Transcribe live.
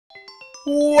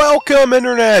Welcome,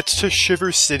 Internet, to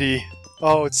Shiver City.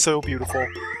 Oh, it's so beautiful.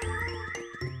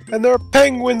 And there are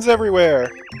penguins everywhere.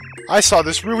 I saw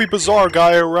this really bizarre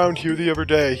guy around here the other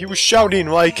day. He was shouting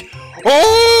like,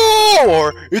 "Oh!"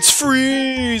 or "It's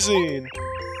freezing!"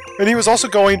 And he was also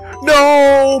going,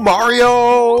 "No,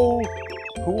 Mario!"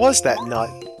 Who was that nut?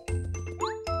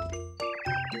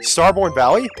 Starborn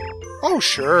Valley? Oh,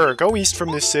 sure. Go east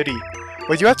from this city.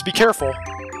 But you have to be careful.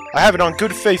 I have it on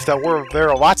good faith that there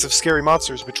are lots of scary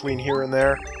monsters between here and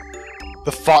there.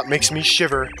 The thought makes me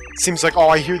shiver. It seems like all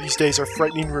I hear these days are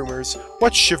frightening rumors.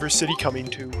 What's Shiver City coming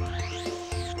to?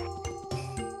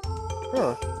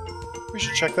 Huh. We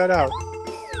should check that out.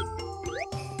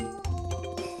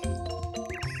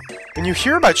 When you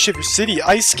hear about Shiver City,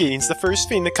 ice skating's the first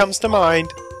thing that comes to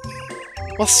mind.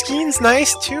 Well, skiing's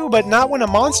nice too, but not when a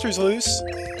monster's loose.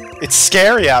 It's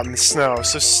scary out in the snow,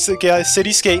 so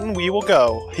city skating we will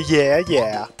go. Yeah,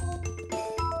 yeah.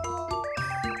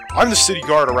 I'm the city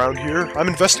guard around here. I'm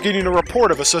investigating a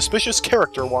report of a suspicious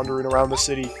character wandering around the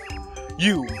city.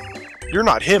 You're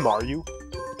not him, are you?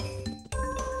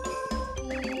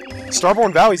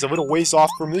 Starborn Valley's a little ways off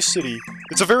from this city.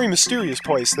 It's a very mysterious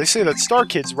place. They say that star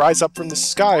kids rise up from the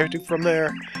sky from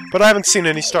there, but I haven't seen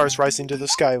any stars rising to the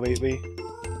sky lately.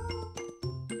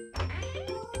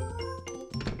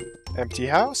 Empty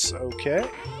house? Okay.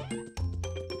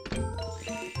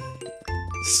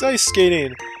 Ice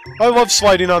skating. I love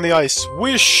sliding on the ice.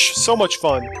 Wish! So much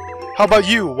fun. How about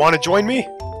you? Want to join me?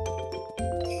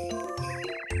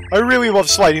 I really love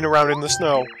sliding around in the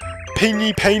snow.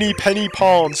 Penny, penny, penny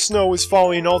pond. Snow is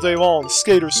falling all day long.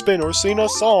 Skaters spin or sing a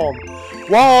song.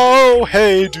 Wow!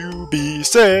 Hey, do be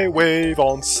say, wave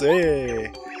on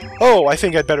say. Oh, I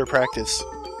think I'd better practice.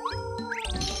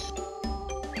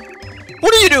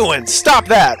 What are you doing? Stop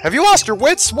that! Have you lost your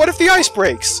wits? What if the ice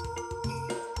breaks?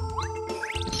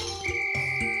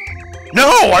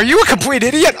 No! Are you a complete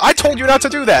idiot? I told you not to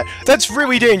do that! That's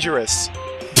really dangerous!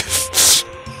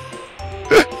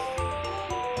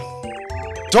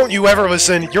 Don't you ever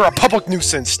listen! You're a public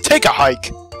nuisance! Take a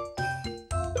hike!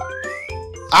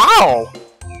 Ow!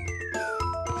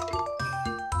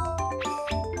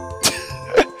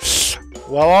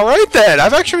 Well, alright then!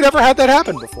 I've actually never had that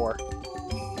happen before.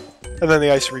 And then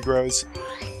the ice regrows.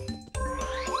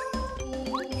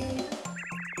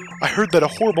 I heard that a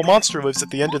horrible monster lives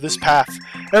at the end of this path.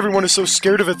 Everyone is so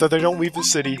scared of it that they don't leave the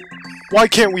city. Why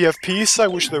can't we have peace? I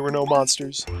wish there were no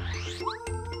monsters.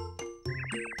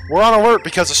 We're on alert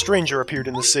because a stranger appeared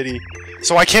in the city,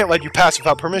 so I can't let you pass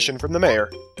without permission from the mayor.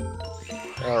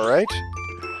 Alright.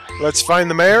 Let's find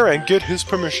the mayor and get his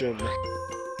permission.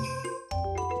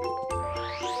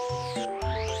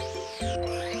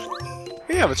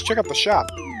 Yeah, let's check out the shop.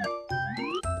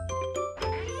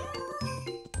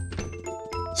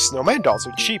 Snowman dolls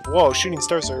are cheap. Whoa, shooting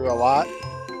stars are a lot.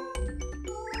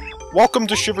 Welcome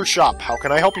to Shiver Shop. How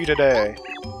can I help you today?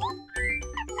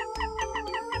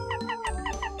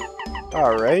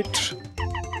 Alright.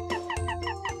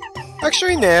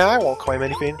 Actually, nah, I won't claim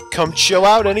anything. Come chill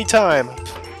out anytime.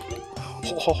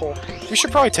 We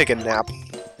should probably take a nap.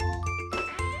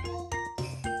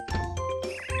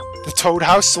 The Toad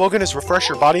House slogan is refresh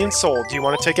your body and soul. Do you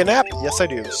want to take a nap? Yes, I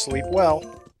do. Sleep well.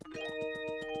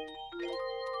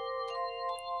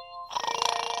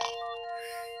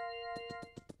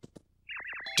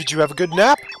 Did you have a good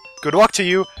nap? Good luck to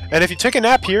you. And if you take a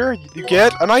nap here, you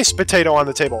get an ice potato on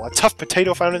the table. A tough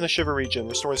potato found in the Shiver region.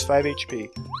 Restores 5 HP.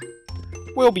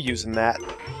 We'll be using that.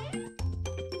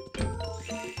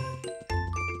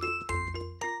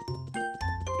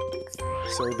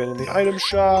 So we've been in the item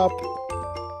shop.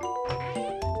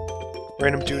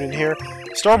 Random dude in here.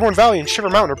 Starborn Valley and Shiver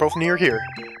Mountain are both near here,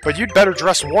 but you'd better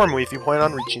dress warmly if you plan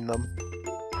on reaching them.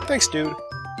 Thanks, dude.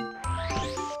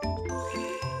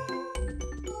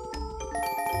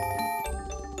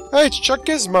 Hey, it's Chuck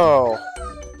Gizmo!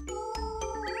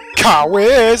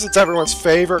 Quiz! It's everyone's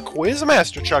favorite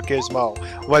Quizmaster, Chuck Gizmo.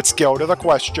 Let's go to the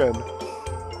question.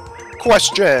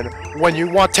 Question. When you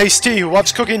want Tasty, who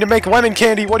loves cooking to make lemon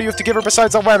candy, what do you have to give her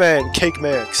besides a lemon? Cake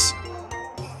mix.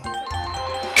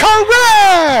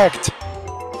 Correct!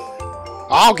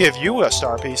 I'll give you a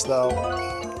star piece, though.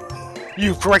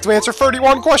 You've correctly answered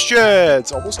 31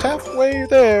 questions! Almost halfway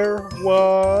there.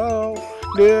 Whoa.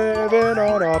 Living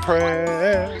on a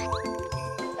prayer.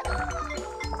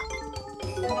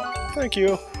 Thank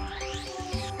you.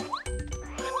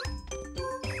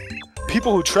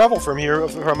 People who travel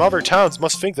from other towns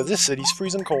must think that this city's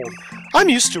freezing cold. I'm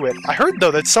used to it. I heard,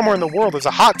 though, that somewhere in the world there's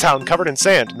a hot town covered in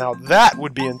sand. Now that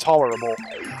would be intolerable.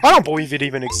 I don't believe it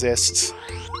even exists.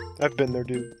 I've been there,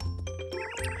 dude.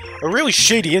 A really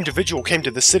shady individual came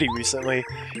to the city recently.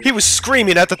 He was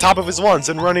screaming at the top of his lungs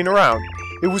and running around.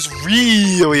 It was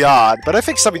really odd, but I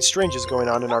think something strange is going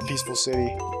on in our peaceful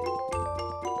city.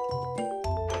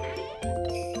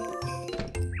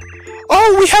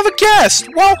 Oh, we have a guest!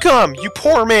 Welcome! You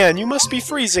poor man, you must be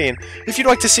freezing. If you'd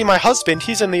like to see my husband,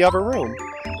 he's in the other room.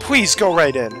 Please go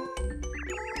right in.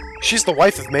 She's the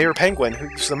wife of Mayor Penguin,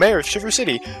 who's the mayor of Shiver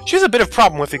City. She has a bit of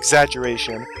problem with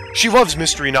exaggeration. She loves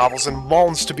mystery novels and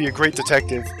longs to be a great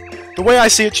detective. The way I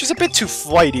see it, she's a bit too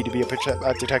flighty to be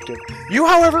a detective. You,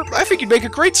 however, I think you'd make a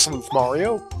great sleuth,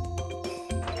 Mario.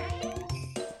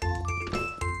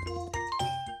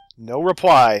 No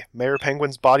reply. Mayor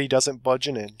Penguin's body doesn't budge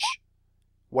an inch.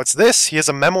 What's this? He has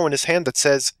a memo in his hand that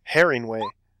says, Herringway.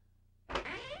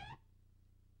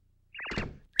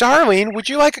 Darling, would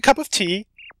you like a cup of tea?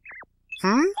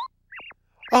 Hmm?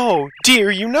 Oh, dear,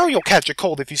 you know you'll catch a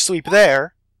cold if you sleep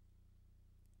there.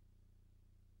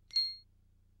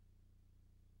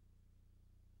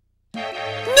 No!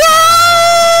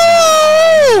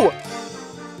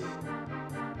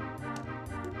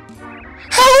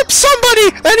 Help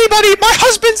somebody! Anybody! My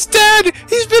husband's dead!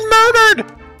 He's been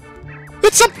murdered!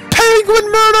 It's a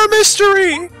penguin murder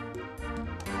mystery!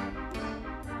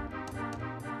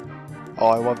 Oh,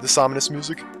 I love this ominous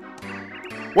music.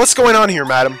 What's going on here,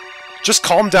 madam? Just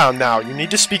calm down now. You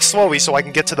need to speak slowly so I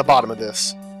can get to the bottom of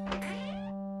this.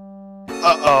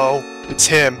 Uh-oh. It's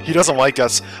him. He doesn't like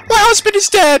us. My husband is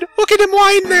dead! Look at him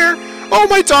lying there! Oh,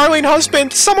 my darling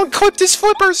husband! Someone clipped his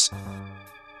flippers!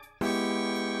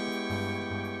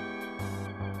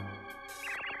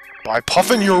 By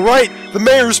Puffin, you're right! The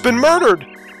mayor's been murdered!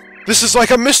 This is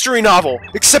like a mystery novel,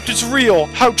 except it's real!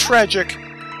 How tragic!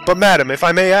 But madam, if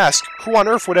I may ask, who on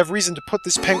earth would have reason to put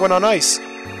this penguin on ice?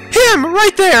 Him!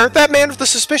 Right there! That man with the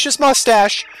suspicious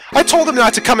mustache! I told him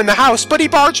not to come in the house, but he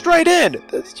barged right in!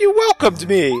 You welcomed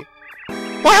me!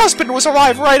 My husband was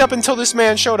alive right up until this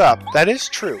man showed up. That is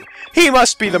true. He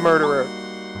must be the murderer.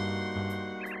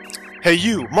 Hey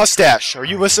you, mustache, are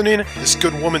you listening? This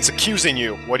good woman's accusing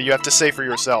you. What do you have to say for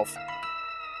yourself?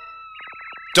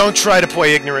 Don't try to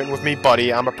play ignorant with me,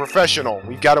 buddy. I'm a professional.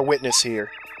 We've got a witness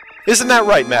here. Isn't that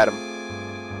right, madam?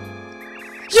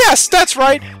 Yes, that's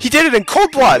right! He did it in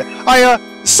cold blood! I,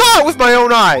 saw it with my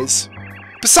own eyes!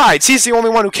 Besides, he's the only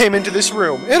one who came into this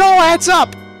room. It all adds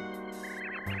up!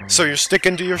 So you're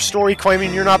sticking to your story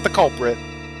claiming you're not the culprit.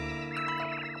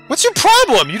 What's your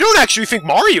problem? You don't actually think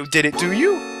Mario did it, do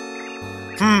you?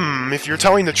 If you're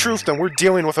telling the truth, then we're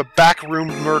dealing with a backroom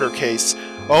murder case.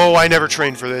 Oh, I never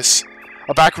trained for this.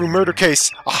 A backroom murder case,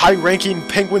 a high-ranking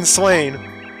penguin slain.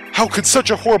 How could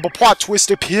such a horrible plot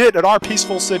twist appear at our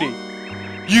peaceful city?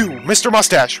 You, Mr.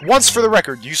 Mustache, once for the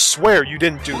record, you swear you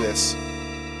didn't do this.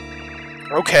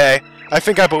 Okay, I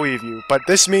think I believe you, but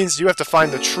this means you have to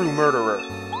find the true murderer.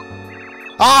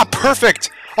 Ah, perfect!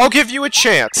 I'll give you a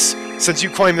chance. Since you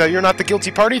claim that you're not the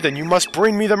guilty party, then you must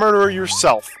bring me the murderer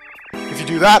yourself. If you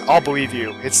do that, I'll believe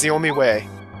you. It's the only way.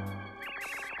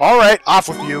 Alright, off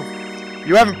with you.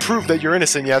 You haven't proved that you're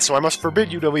innocent yet, so I must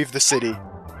forbid you to leave the city.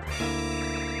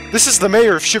 This is the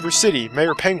mayor of Shiver City,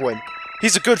 Mayor Penguin.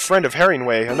 He's a good friend of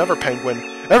Herringway, another penguin.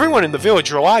 Everyone in the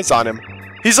village relies on him.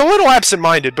 He's a little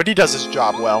absent-minded, but he does his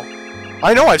job well.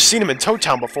 I know I've seen him in Toad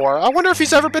Town before. I wonder if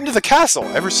he's ever been to the castle.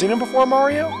 Ever seen him before,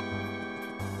 Mario?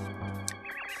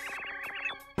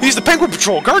 He's the Penguin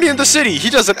Patrol, guardian of the city! He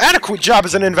does an adequate job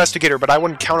as an investigator, but I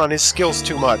wouldn't count on his skills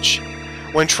too much.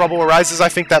 When trouble arises, I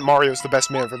think that Mario's the best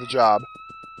man for the job.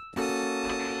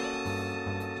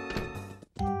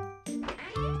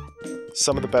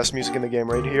 Some of the best music in the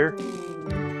game right here.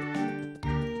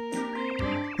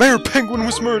 Mayor Penguin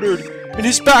was murdered! In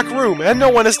his back room, and no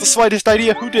one has the slightest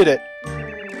idea who did it!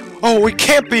 Oh, it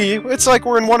can't be! It's like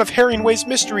we're in one of Herringway's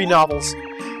mystery novels!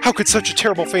 How could such a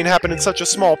terrible thing happen in such a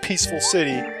small, peaceful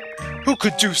city? Who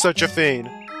could do such a thing?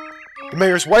 The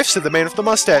mayor's wife said the man with the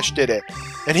mustache did it.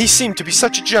 And he seemed to be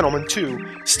such a gentleman, too.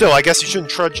 Still, I guess you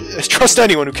shouldn't trust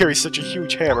anyone who carries such a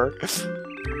huge hammer.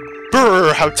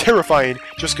 Brrr, how terrifying!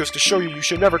 Just goes to show you you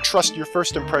should never trust your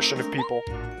first impression of people.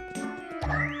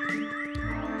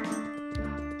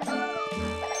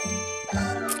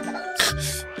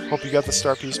 Hope you got the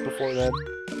star piece before then.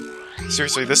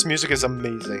 Seriously, this music is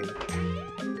amazing.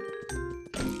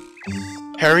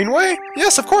 Herringway?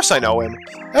 Yes, of course I know him.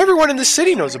 Everyone in the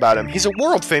city knows about him. He's a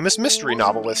world-famous mystery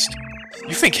novelist.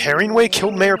 You think Herringway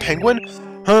killed Mayor Penguin?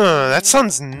 Huh, that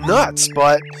sounds nuts,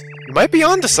 but you might be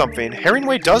onto something.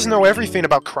 Herringway does know everything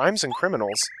about crimes and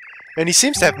criminals, and he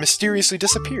seems to have mysteriously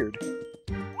disappeared.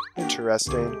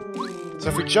 Interesting. So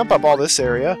if we jump up all this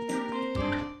area,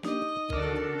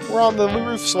 we're on the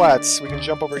roof slats. We can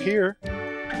jump over here.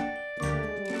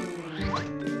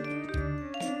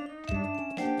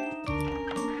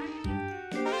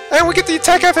 And we get the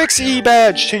Attack FX E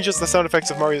badge! Changes the sound effects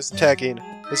of Mario's attacking.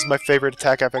 This is my favorite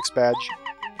Attack FX badge.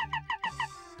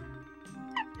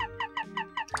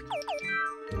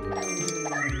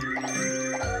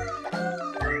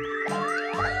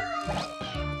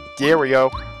 There we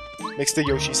go. Makes the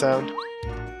Yoshi sound.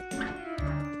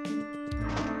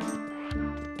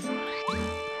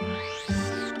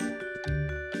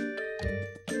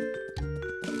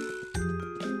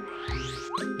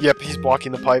 Yep, he's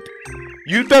blocking the pipe.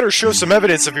 You'd better show some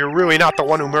evidence if you're really not the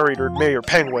one who murdered Mayor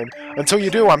Penguin. Until you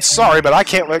do, I'm sorry, but I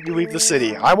can't let you leave the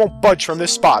city. I won't budge from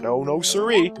this spot. Oh, no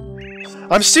siree.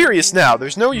 I'm serious now.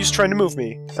 There's no use trying to move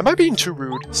me. Am I being too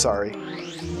rude? Sorry.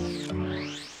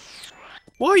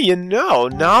 Well, you know,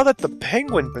 now that the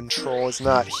Penguin Patrol is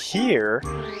not here...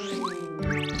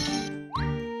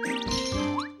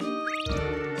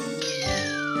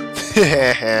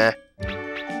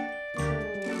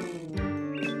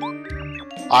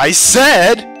 I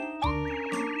said!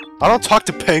 I don't talk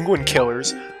to penguin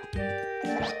killers.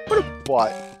 What a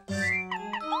butt.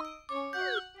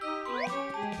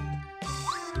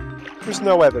 There's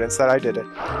no evidence that I did it.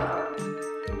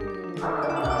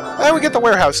 And we get the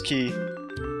warehouse key.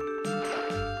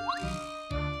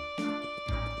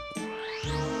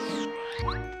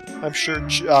 I'm sure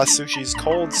Sushi's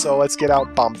cold, so let's get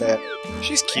out Bombette.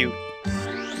 She's cute.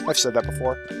 I've said that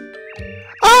before.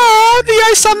 Ah! The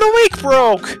ice on the lake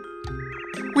broke!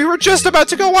 We were just about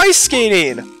to go ice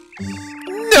skating!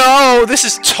 No! This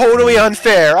is totally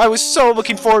unfair! I was so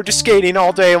looking forward to skating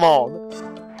all day long!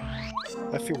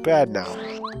 I feel bad now.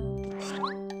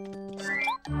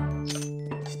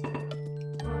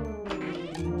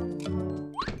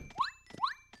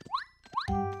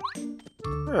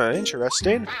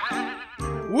 Interesting.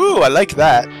 Woo, I like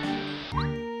that.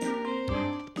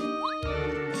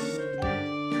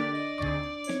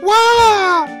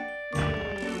 Wow!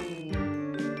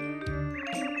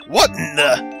 What in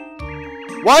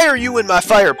the... Why are you in my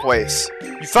fireplace?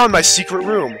 You found my secret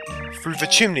room. Through the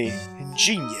chimney.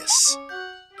 Ingenious.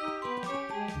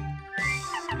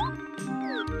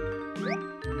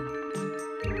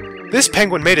 This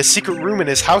penguin made a secret room in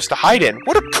his house to hide in.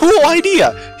 What a cool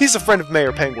idea! He's a friend of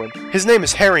Mayor Penguin. His name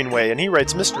is Herringway, and he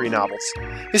writes mystery novels.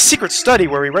 His secret study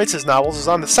where he writes his novels is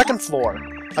on the second floor.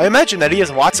 I imagine that he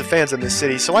has lots of fans in this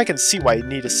city, so I can see why he'd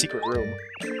need a secret room.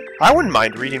 I wouldn't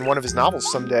mind reading one of his novels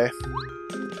someday.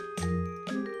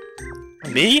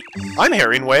 Me? I'm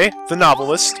Herringway, the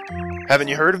novelist. Haven't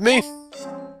you heard of me?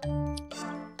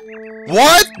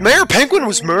 What? Mayor Penguin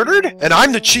was murdered? And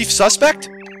I'm the chief suspect?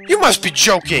 You must be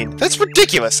joking! That's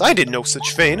ridiculous! I didn't know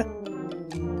such thing!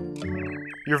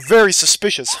 You're very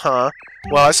suspicious, huh?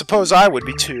 Well, I suppose I would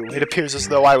be too. It appears as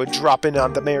though I would drop in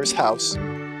on the mayor's house.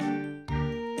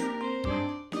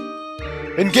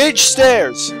 Engage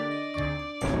stairs!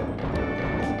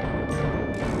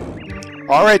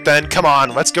 Alright then, come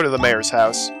on, let's go to the mayor's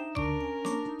house.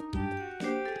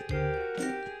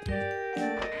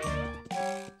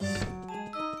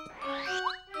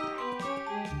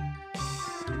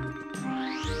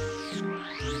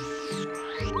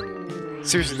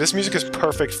 Seriously, this music is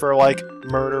perfect for, like,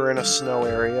 murder in a snow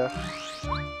area.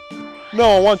 No,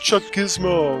 I want Chuck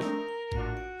Gizmo!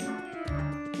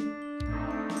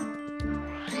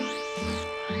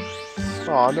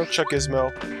 Aw, no Chuck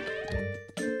Gizmo.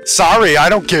 Sorry, I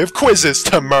don't give quizzes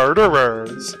to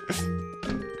murderers!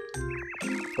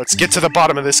 Let's get to the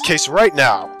bottom of this case right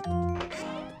now!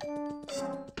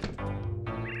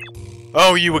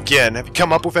 Oh, you again. Have you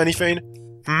come up with anything?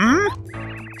 Hmm?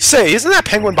 Say, isn't that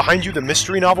penguin behind you the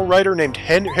mystery novel writer named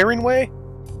Herringway?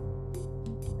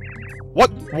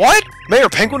 What? Mayor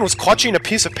Penguin was clutching a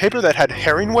piece of paper that had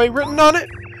Herringway written on it?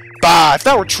 Bah, if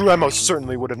that were true, I most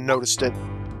certainly would have noticed it.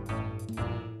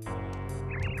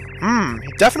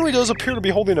 He definitely does appear to be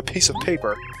holding a piece of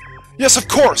paper. Yes, of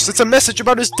course! It's a message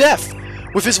about his death!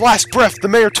 With his last breath, the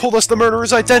mayor told us the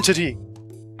murderer's identity!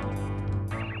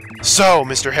 So,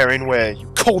 Mr. Herringway,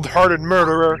 you cold-hearted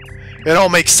murderer, it all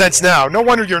makes sense now. No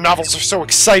wonder your novels are so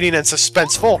exciting and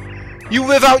suspenseful. You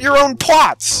live out your own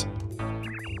plots!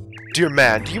 Dear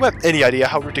man, do you have any idea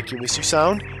how ridiculous you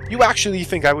sound? You actually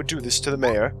think I would do this to the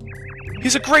mayor?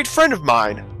 He's a great friend of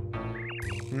mine!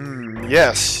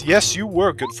 Yes, you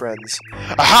were good friends.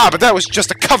 Aha, but that was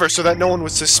just a cover so that no one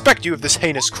would suspect you of this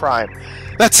heinous crime.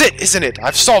 That's it, isn't it?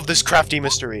 I've solved this crafty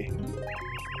mystery.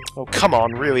 Oh, come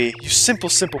on, really. You simple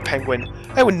penguin.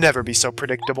 I would never be so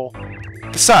predictable.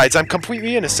 Besides, I'm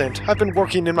completely innocent. I've been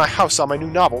working in my house on my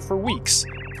new novel for weeks.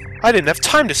 I didn't have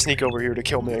time to sneak over here to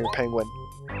kill Mayor Penguin.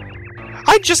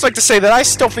 I'd just like to say that I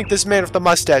still think this man with the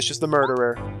mustache is the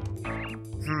murderer.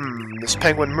 This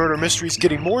penguin murder mystery is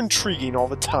getting more intriguing all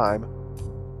the time.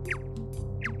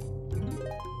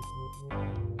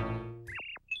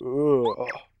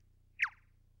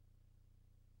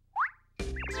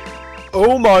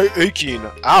 Oh my aching.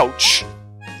 Ouch.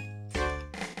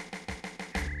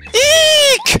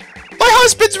 Eek! My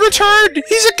husband's returned!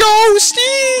 He's a ghost!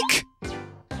 Eek!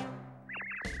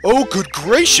 Oh, good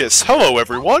gracious! Hello,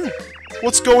 everyone!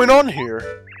 What's going on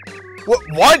here?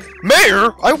 What?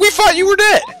 Mayor? We thought you were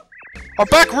dead! A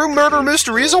backroom murder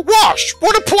mystery is a wash!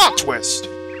 What a plot twist!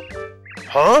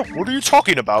 Huh? What are you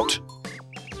talking about?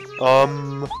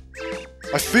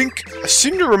 I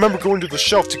seem to remember going to the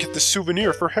shelf to get this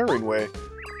souvenir for Herringway.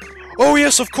 Oh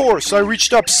yes, of course! I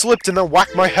reached up, slipped, and then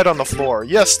whacked my head on the floor.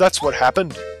 Yes, that's what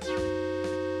happened.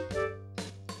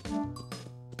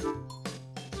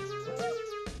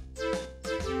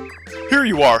 Here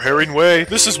you are, Herringway.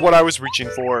 This is what I was reaching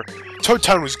for. Toad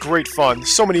Town was great fun.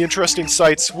 So many interesting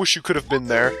sights. Wish you could have been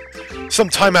there.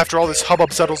 Sometime after all this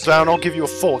hubbub settles down, I'll give you a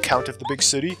full account of the big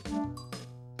city.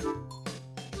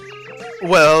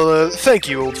 Well, thank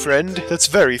you, old friend. That's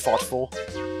very thoughtful.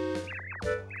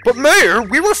 But Mayor,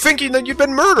 we were thinking that you'd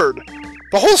been murdered!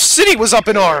 The whole city was up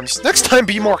in arms! Next time,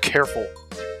 be more careful.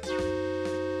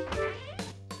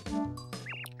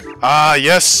 Ah,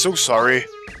 yes, so sorry.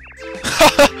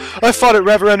 I thought it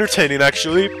rather entertaining,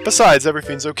 actually. Besides,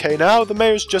 everything's okay now. The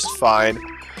mayor's just fine.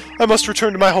 I must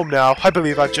return to my home now. I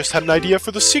believe I've just had an idea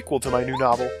for the sequel to my new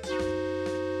novel.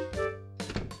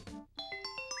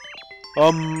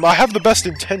 I have the best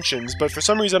intentions, but for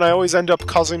some reason I always end up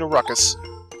causing a ruckus.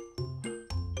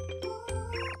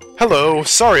 Hello,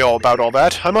 sorry about all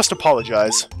that. I must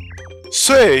apologize.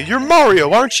 Say, you're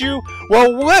Mario, aren't you?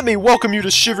 Well, let me welcome you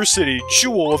to Shiver City,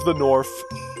 Jewel of the North.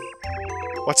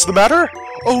 What's the matter?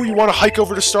 Oh, you want to hike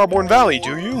over to Starborn Valley,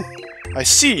 do you? I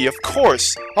see, of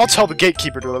course. I'll tell the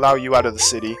gatekeeper to allow you out of the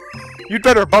city. You'd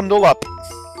better bundle up.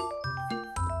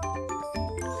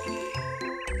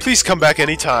 Please come back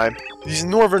any time. These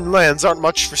northern lands aren't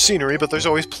much for scenery, but there's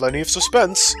always plenty of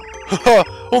suspense. Haha,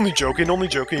 only joking, only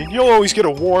joking. You'll always get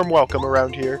a warm welcome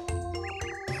around here.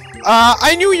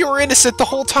 I knew you were innocent the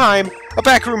whole time. A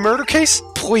backroom murder case?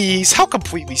 Please, how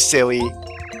completely silly.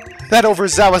 That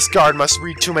overzealous guard must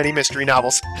read too many mystery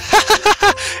novels.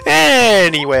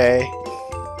 Anyway.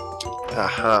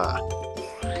 Aha.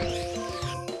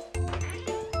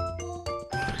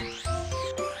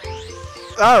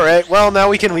 Alright, well, now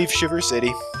we can leave Shiver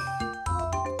City.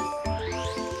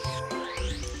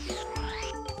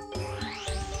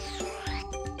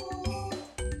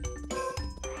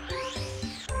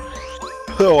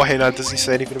 Oh, hang on, does he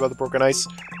say anything about the broken ice?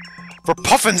 For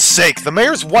puffin's sake, the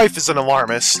mayor's wife is an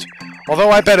alarmist.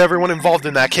 Although I bet everyone involved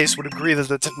in that case would agree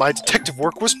that my detective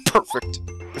work was perfect.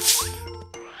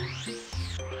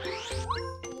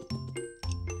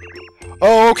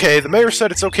 Oh, okay, the mayor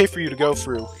said it's okay for you to go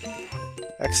through.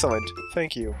 Excellent,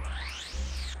 thank you.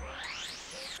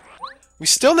 We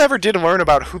still never did learn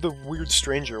about who the weird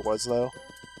stranger was, though.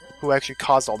 Who actually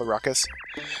caused all the ruckus.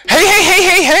 Hey, hey, hey,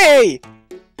 hey, hey!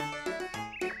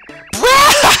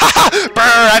 Brr,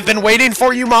 I've been waiting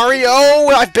for you, Mario!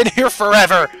 I've been here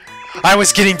forever! I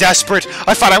was getting desperate.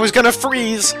 I thought I was gonna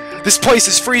freeze. This place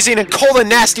is freezing and cold and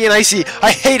nasty and icy.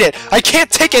 I hate it. I can't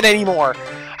take it anymore.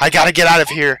 I gotta get out of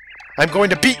here. I'm going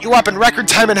to beat you up in record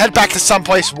time and head back to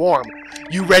someplace warm.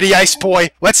 You ready, Ice Boy?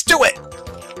 Let's do it!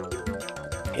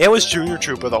 It was Junior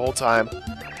Trooper the whole time.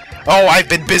 Oh, I've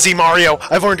been busy, Mario.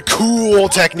 I've learned cool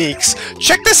techniques.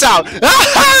 Check this out!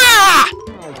 Aha!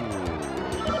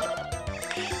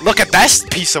 Look at this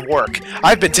piece of work.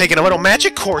 I've been taking a little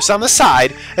magic course on the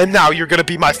side, and now you're gonna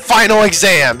be my final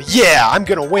exam. Yeah, I'm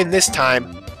gonna win this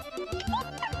time.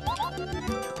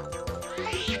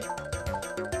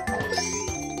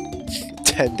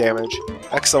 $10 damage.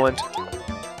 Excellent.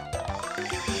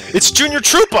 It's Junior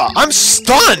Troopa! I'm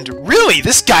stunned! Really,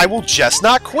 this guy will just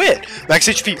not quit. Max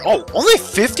HP, oh, only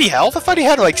 50 health? I thought he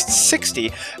had like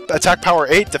 60. Attack power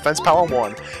 8, defense power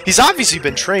 1. He's obviously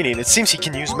been training. It seems he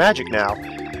can use magic now.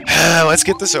 Let's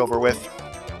get this over with.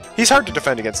 He's hard to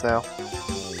defend against now.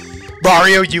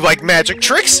 Mario, you like magic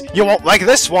tricks? You won't like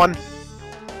this one!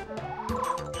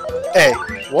 Hey,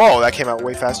 whoa, that came out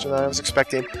way faster than I was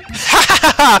expecting. Ha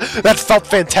ha ha! That felt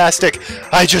fantastic!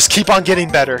 I just keep on getting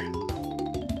better.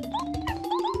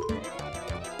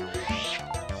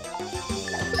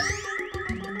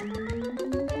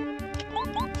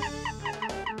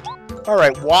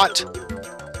 Alright, what?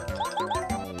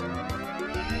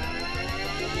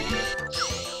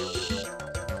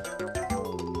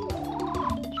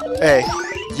 Hey,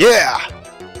 yeah!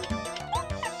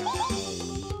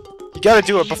 You gotta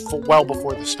do it well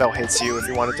before the spell hits you if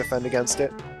you want to defend against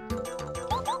it.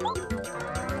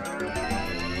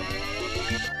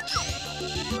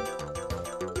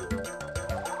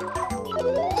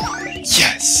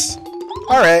 Yes!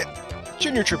 Alright,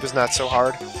 Junior Troop is not so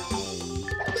hard.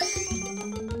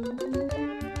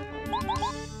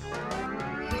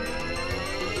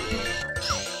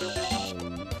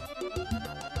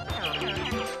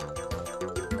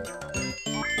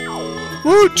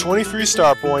 Woo! 23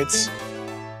 star points.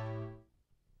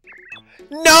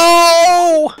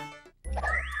 No!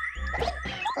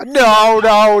 No,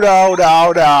 no, no,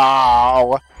 no,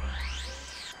 no!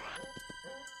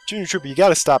 Junior Trooper, you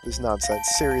gotta stop this nonsense.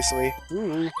 Seriously.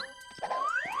 Ooh.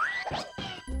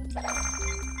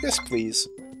 Yes, please.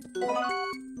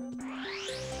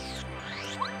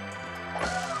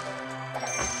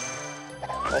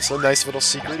 Also, a nice little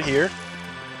secret here.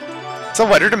 It's a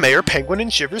letter to Mayor Penguin in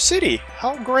Shiver City.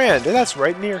 How grand. And that's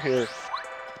right near here.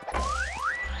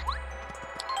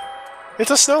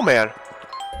 It's a snowman.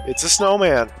 It's a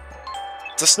snowman.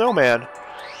 It's a snowman.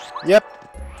 Yep.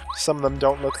 Some of them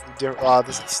don't look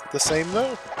the same,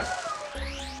 though.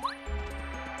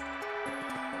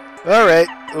 Alright.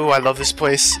 Ooh, I love this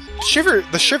place.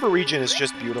 The Shiver region is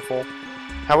just beautiful.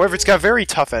 However, it's got very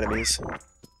tough enemies.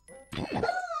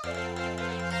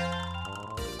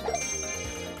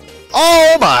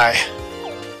 Oh my!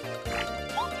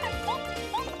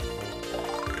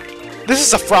 This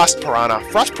is a Frost Piranha.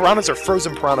 Frost Piranhas are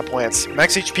frozen piranha plants.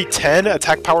 Max HP 10,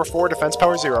 attack power 4, defense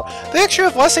power 0. They actually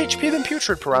have less HP than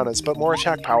Putrid Piranhas, but more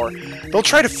attack power. They'll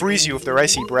try to freeze you with their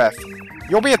icy breath.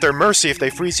 You'll be at their mercy if they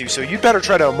freeze you, so you'd better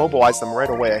try to immobilize them right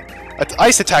away.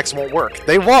 Ice attacks won't work.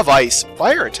 They love ice.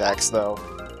 Fire attacks, though.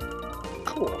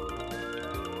 Cool.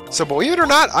 So believe it or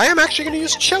not, I am actually going to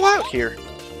use Chill Out here.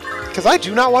 Because I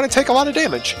do not want to take a lot of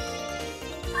damage.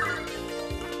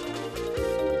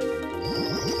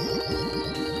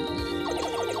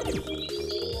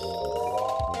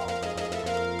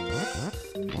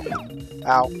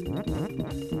 Ow.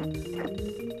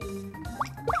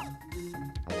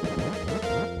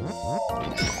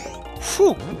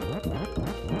 Whew.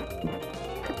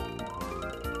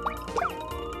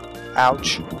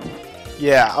 Ouch.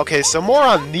 Yeah, okay, so more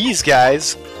on these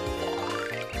guys.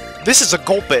 This is a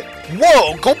Gulpit.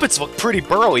 Whoa! Gulpits look pretty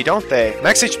burly, don't they?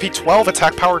 Max HP 12,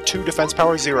 attack power 2, defense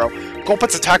power 0.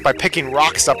 Gulpits attack by picking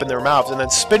rocks up in their mouths and then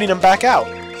spitting them back out.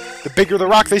 The bigger the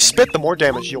rock they spit, the more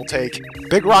damage you'll take.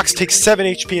 Big rocks take 7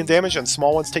 HP in damage, and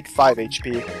small ones take 5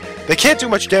 HP. They can't do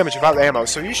much damage without ammo,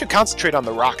 so you should concentrate on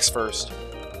the rocks first.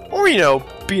 Or, you know,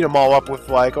 beat them all up with,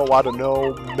 like, oh, I don't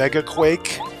know, Mega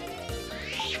Quake.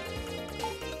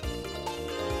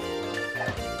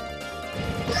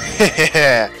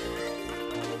 Heh.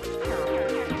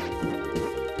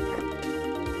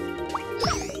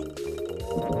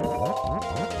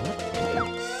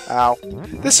 Ow.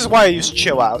 This is why I use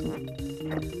Chill Out.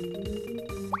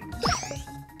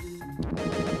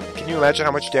 Can you imagine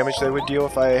how much damage they would deal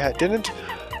if I didn't?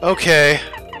 Okay.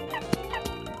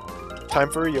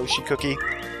 Time for a Yoshi cookie.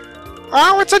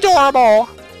 Oh, it's adorable!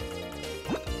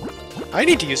 I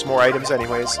need to use more items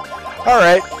anyways.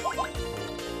 Alright.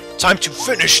 Time to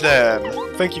finish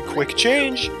them! Thank you, Quick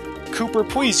Change. Kooper,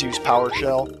 please use Power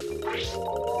Shell.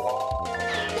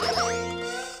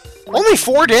 Only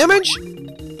 4 damage?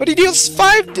 But he deals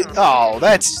 5 oh,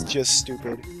 that's just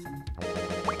stupid.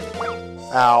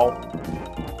 Ow.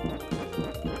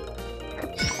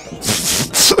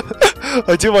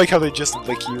 I do like how they just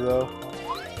lick you, though.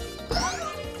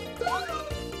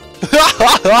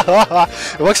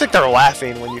 It looks like they're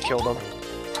laughing when you kill them.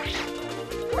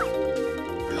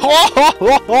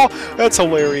 That's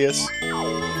hilarious.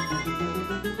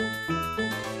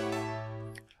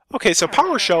 Okay, so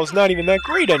Power Shell is not even that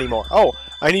great anymore. Oh,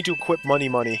 I need to equip Money.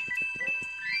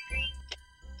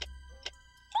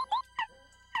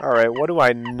 Alright, what do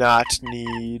I not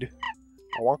need?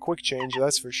 I want Quick Change,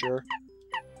 that's for sure.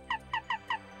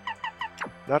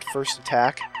 Not First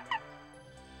Attack.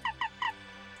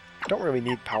 Don't really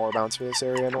need Power Bounce for this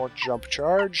area, nor Jump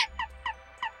Charge.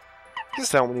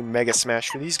 Just don't need Mega Smash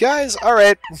for these guys.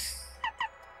 Alright.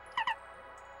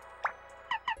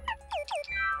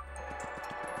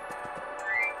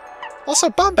 Also,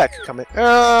 Bombach could come in.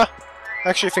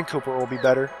 Actually, I think Kooper will be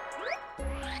better.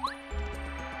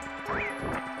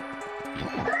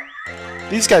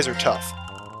 These guys are tough.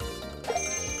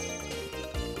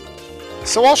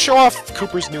 So I'll show off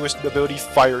Kooper's newest ability,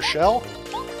 Fire Shell.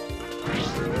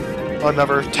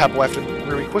 Another tap left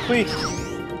really quickly.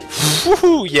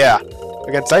 Woohoo! Yeah.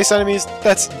 Against ice enemies,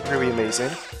 that's really amazing.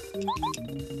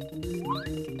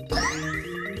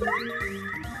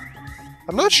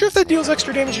 I'm not sure if that deals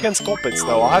extra damage against Gulpits,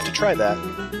 though. I'll have to try that.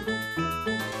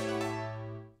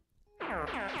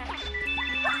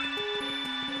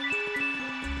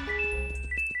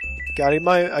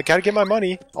 I gotta get my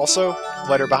money. Also,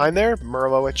 letter behind there,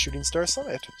 Merlo at Shooting Star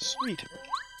Summit. Sweet.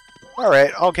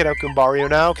 Alright, I'll get out Goombario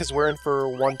now, because we're in for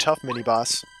one tough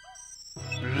mini-boss.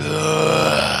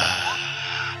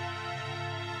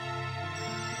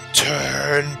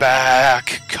 Turn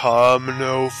back, come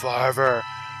no farther.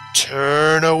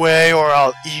 Turn away or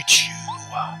I'll eat you.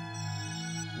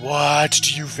 What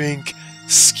do you think?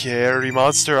 Scary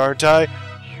monster, aren't I?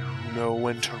 You know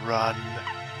when to run.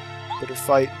 Better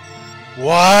fight.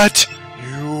 What?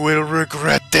 You will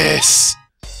regret this!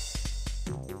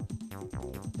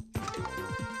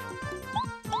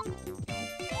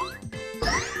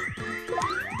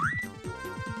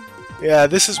 Yeah,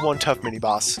 this is one tough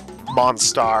mini-boss.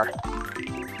 Monstar.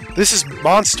 This is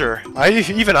Monster. I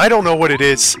don't know what it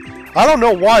is. I don't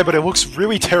know why, but it looks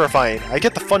really terrifying. I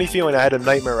get the funny feeling I had a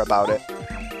nightmare about it.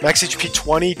 Max HP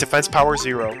 20, defense power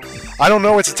 0. I don't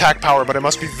know its attack power, but it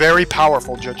must be very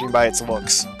powerful judging by its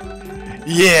looks.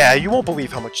 Yeah, you won't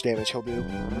believe how much damage he'll do.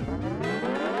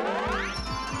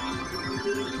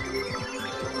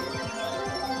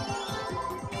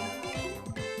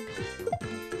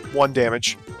 One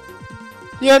damage.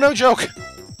 Yeah, no joke.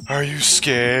 Are you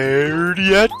scared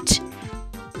yet?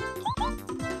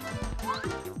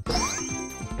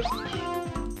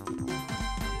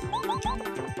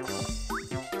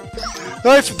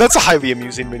 That's a highly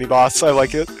amusing mini-boss. I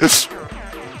like it.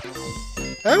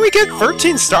 And we get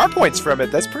 13 star points from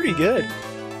it. That's pretty good.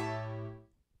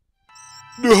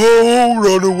 No,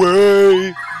 run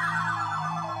away!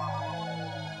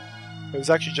 It was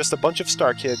actually just a bunch of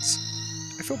star kids.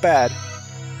 I feel bad.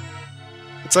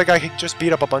 It's like I just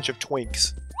beat up a bunch of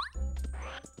twinks.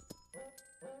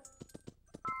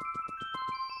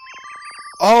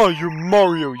 Ah, you're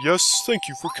Mario, yes, thank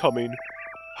you for coming.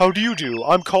 How do you do?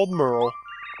 I'm called Merle.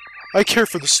 I care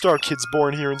for the star kids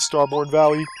born here in Starborn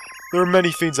Valley. There are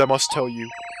many things I must tell you,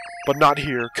 but not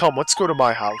here. Come, let's go to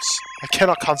my house. I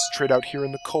cannot concentrate out here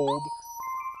in the cold.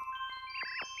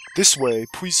 This way,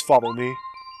 please follow me.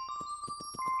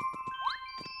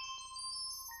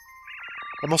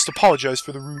 I must apologize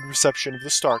for the rude reception of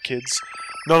the Star Kids.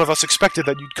 None of us expected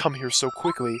that you'd come here so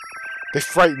quickly. They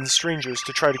frightened strangers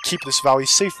to try to keep this valley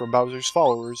safe from Bowser's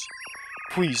followers.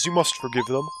 Please, you must forgive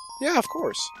them. Yeah, of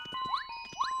course.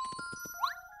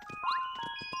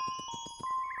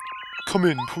 Come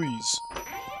in, please.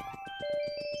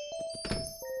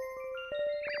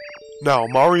 Now,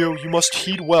 Mario, you must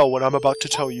heed well what I'm about to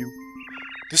tell you.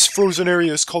 This frozen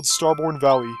area is called Starborn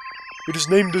Valley. It is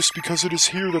named this because it is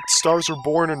here that stars are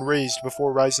born and raised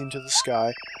before rising to the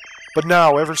sky. But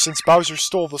now, ever since Bowser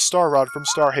stole the Star Rod from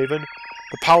Starhaven,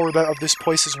 the power of this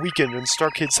place is weakened and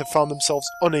Star Kids have found themselves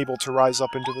unable to rise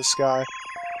up into the sky.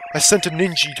 I sent a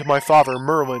ninja to my father,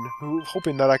 Merlin,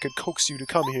 hoping that I could coax you to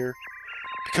come here,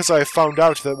 because I have found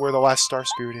out that where the last Star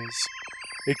Spirit is.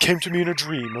 It came to me in a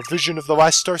dream, a vision of the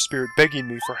last Star Spirit begging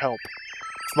me for help.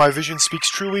 If my vision speaks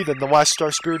truly, then the last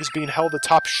Star Spirit is being held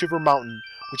atop Shiver Mountain,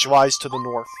 which lies to the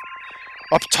north.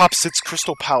 Up top sits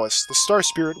Crystal Palace. The Star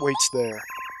Spirit waits there.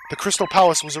 The Crystal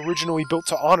Palace was originally built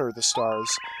to honor the stars,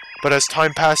 but as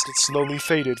time passed it slowly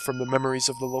faded from the memories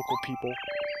of the local people,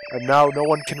 and now no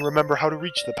one can remember how to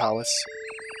reach the palace.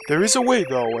 There is a way,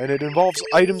 though, and it involves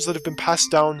items that have been passed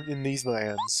down in these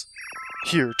lands.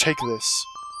 Here, take this.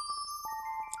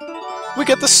 We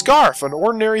get the scarf, an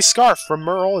ordinary scarf from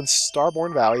Merle in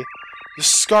Starborn Valley. This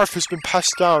scarf has been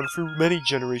passed down through many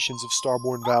generations of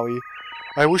Starborn Valley.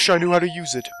 I wish I knew how to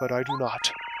use it, but I do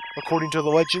not. According to the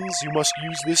legends, you must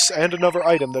use this and another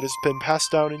item that has been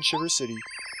passed down in Shiver City,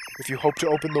 if you hope to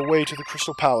open the way to the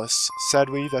Crystal Palace.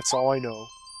 Sadly, that's all I know.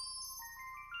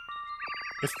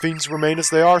 If things remain as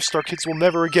they are, Star Kids will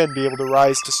never again be able to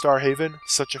rise to Starhaven.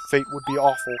 Such a fate would be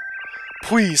awful.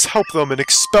 Please help them and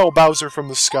expel Bowser from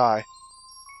the sky.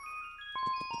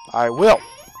 I will.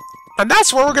 And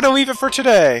that's where we're going to leave it for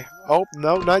today. Oh,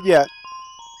 no, not yet.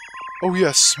 Oh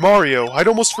yes, Mario, I'd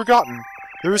almost forgotten.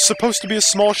 There is supposed to be a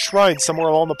small shrine somewhere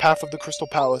along the path of the Crystal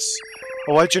Palace.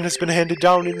 A legend has been handed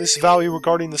down in this valley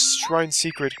regarding the shrine's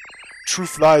secret.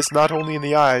 Truth lies not only in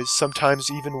the eyes,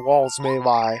 sometimes even walls may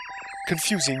lie.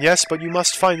 Confusing, yes, but you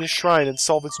must find this shrine and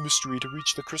solve its mystery to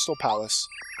reach the Crystal Palace.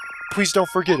 Please don't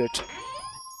forget it.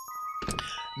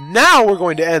 Now we're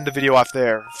going to end the video off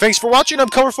there. Thanks for watching, I'm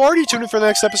Color40. Tune in for the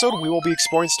next episode. We will be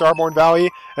exploring Starborn Valley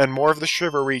and more of the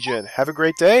Shiver region. Have a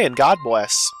great day, and God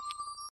bless.